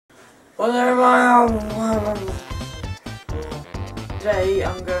Well, today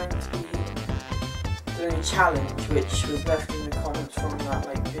I'm going to be doing a challenge, which was left in the comments from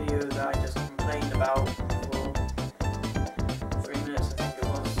that video that I just complained about for 3 minutes, I think it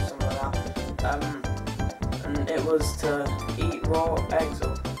was, something like that. And it was to eat raw eggs,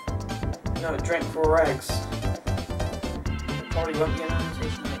 or no, drink raw eggs. It probably won't be an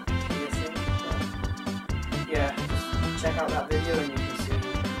annotation like this thing, but yeah, just check out that video and you can see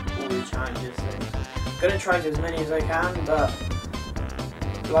all the challenges. I'm gonna try to do as many as I can, but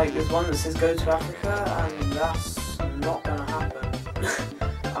like there's one that says go to Africa, and that's not gonna happen.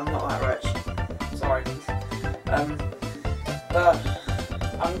 I'm not that rich, sorry. But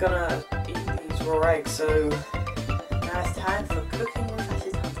I'm gonna eat these raw eggs, so now it's time for cooking with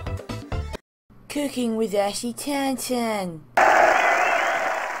ashetonton. Cooking with ashetonton.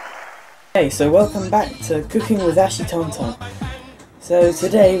 Hey, so welcome back to Cooking with ashetonton. So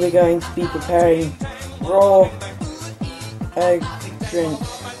today we're going to be preparing raw egg drink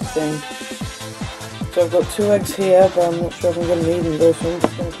thing. So I've got 2 eggs here, but I'm not sure if I'm going to need them both, so I'm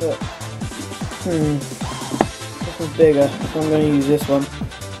just going to put, this one's bigger, so I'm going to use this one.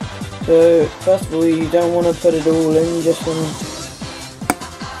 So first of all, you don't want to put it all in, you just want to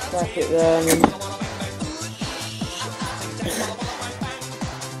crack it there and then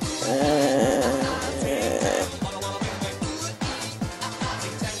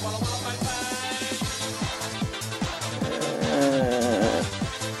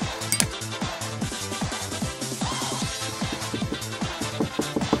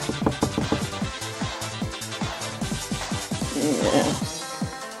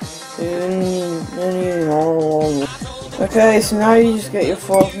okay, so now you just get your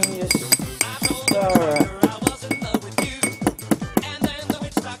fork and you just stir it.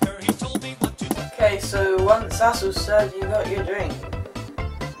 Okay, so once that's all stirred, you got your drink.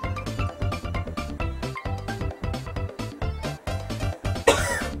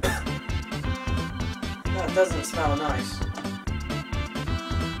 That doesn't smell nice.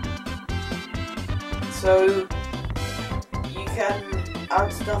 So you can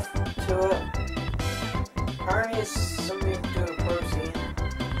add stuff to it. Apparently it's something to do with protein.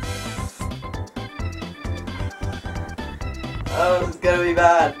 Oh, it's gonna be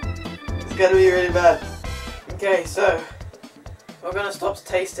bad. It's gonna be really bad. Okay, so we're gonna stop to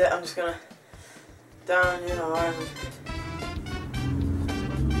taste it. I'm just gonna down,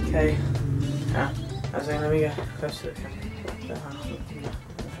 Okay. Yeah. Let me get close to the camera.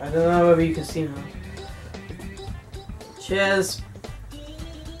 I don't know whether you can see now. Cheers.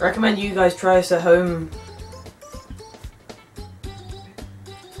 Recommend you guys try this at home.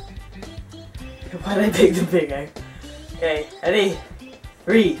 Why did I pick the big egg? Okay, ready?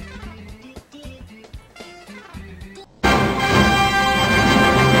 3.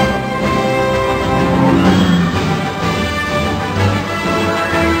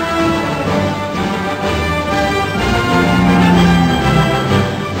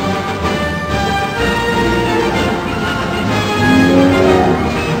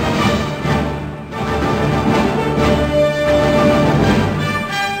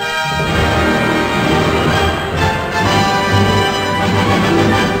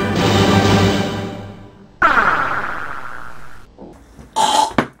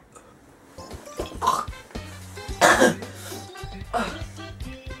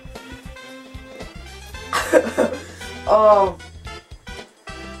 Oh.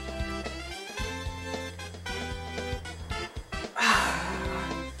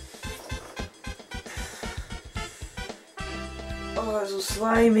 Oh, it's so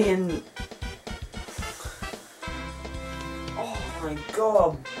slimy and oh my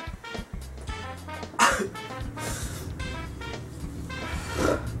god.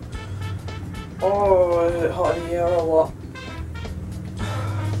 Oh, is it hot in here or what?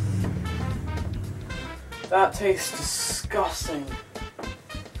 That tastes disgusting.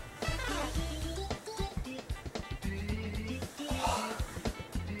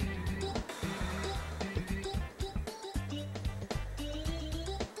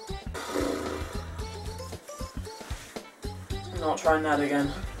 I'm not trying that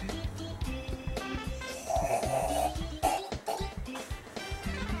again.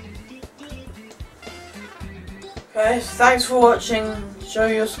 Okay, so thanks for watching. Show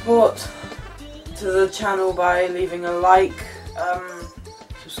your support to the channel by leaving a like,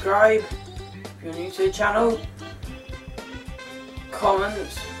 subscribe if you're new to the channel, comment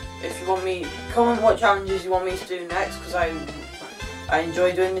if you want me, comment what challenges you want me to do next, because I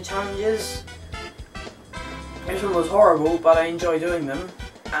enjoy doing the challenges. This one was horrible, but I enjoy doing them,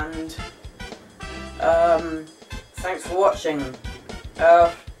 and thanks for watching.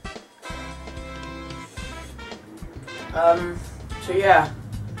 So yeah.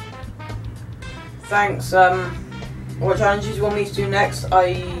 Thanks. What challenges you want me to do next?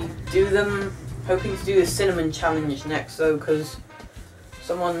 I do them hoping to do the cinnamon challenge next though, because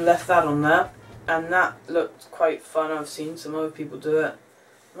someone left that on there and that looked quite fun. I've seen some other people do it.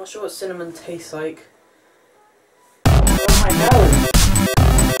 I'm not sure what cinnamon tastes like. Oh my god.